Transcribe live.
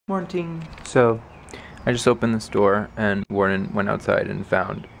Morning. So, I just opened this door and Warren went outside and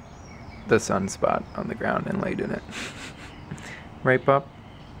found the sunspot on the ground and laid in it. Right, Bob?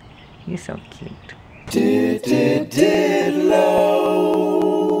 You're so cute. DITLO.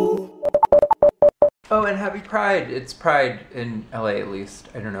 Oh, and happy Pride! It's Pride in LA at least.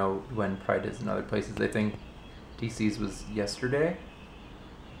 I don't know when Pride is in other places. I think DC's was yesterday.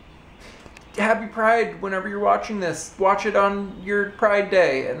 Happy Pride whenever you're watching this. Watch it on your Pride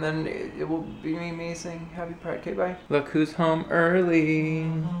Day and then it will be amazing. Happy Pride. Okay, bye. Look who's home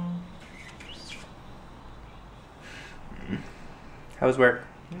early. How was work?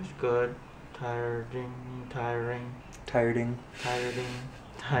 It was good. Tiring.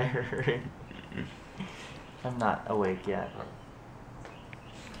 I'm not awake yet.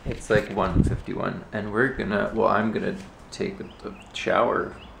 It's like 1:51 and we're gonna, well, I'm gonna take a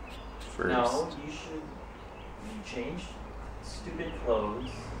shower first. No, you should change stupid clothes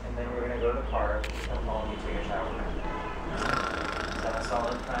and then we're gonna go to the park and all of you take a shower. Is that a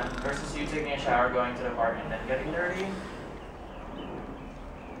solid plan? Versus you taking a shower, going to the park and then getting dirty?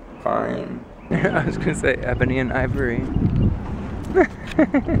 Fine. I was gonna say ebony and ivory.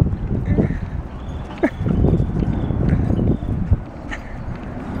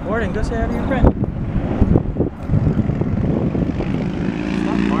 Warden, go say hi to your friend.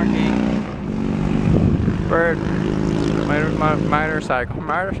 Stop marking. Bird. Motorcycle.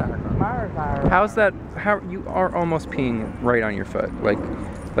 How's that? How you are almost peeing right on your foot?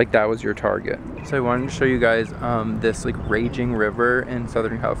 Like that was your target. So I wanted to show you guys this like raging river in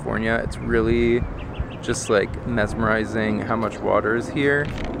Southern California. It's really just like mesmerizing how much water is here.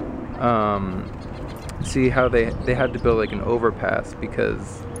 See how they had to build like an overpass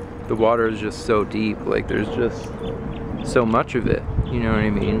because the water is just so deep. Like there's just so much of it. You know what I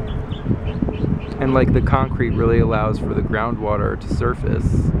mean? And like the concrete really allows for the groundwater to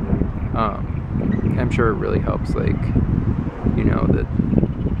surface. I'm sure it really helps, like, you know, that.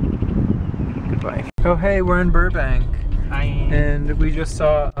 Goodbye. Oh hey, we're in Burbank. Hi. And we just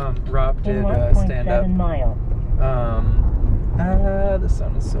saw Rob did stand up. The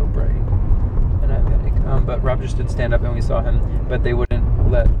sun is so bright. And I have a headache. But Rob just did stand up and we saw him, but they wouldn't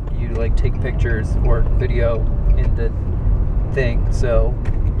let you like take pictures or video in the thing, so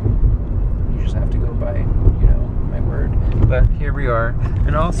you just have to go by, you know, my word. But here we are.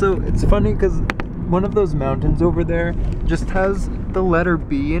 And also it's funny because one of those mountains over there just has the letter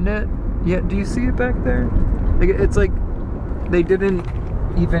B in it. Yeah, do you see it back there? Like it's like they didn't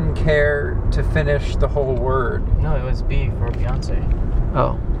even care to finish the whole word. No, it was B for Beyonce.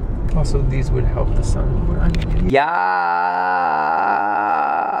 Oh. Also, these would help the sun. Yes!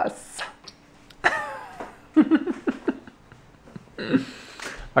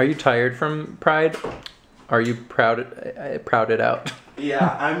 Are you tired from Pride? Are you prouded out?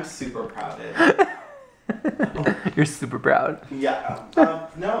 Yeah, I'm super prouded. You're super proud. Yeah.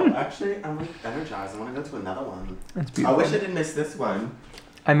 No, actually, I'm like energized. I want to go to another one. That's beautiful. I wish I didn't miss this one.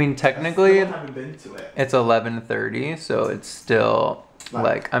 I mean, technically, I still haven't been to it. it's 11:30, so it's still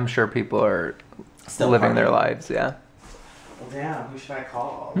like I'm sure people are Still living their partying. lives. Yeah. Well, damn, who should I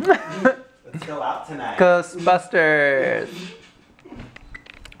call? Let's go out tonight. Ghostbusters.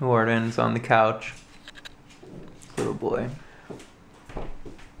 Warden's on the couch. Little boy.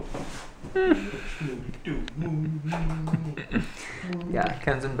 Yeah,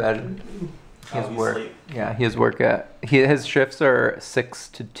 Ken's in bed. He has work. Sleep. Yeah, he has work at. His shifts are 6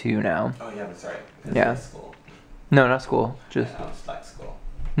 to 2 now. Oh yeah, that's right. Yeah. School. No, not school. Just Yeah, it's like school.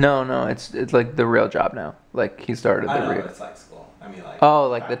 no. It's like the real job now. Like he started I the know, real. but it's like school. I mean, like. Oh,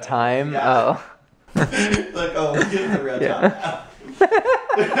 like the time. Yeah. Oh. Like, oh, it's the real Yeah. job now.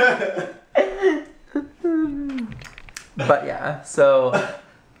 But yeah, so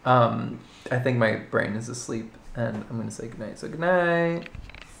I think my brain is asleep and I'm gonna say goodnight. So goodnight.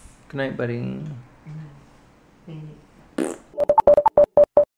 Good night, buddy.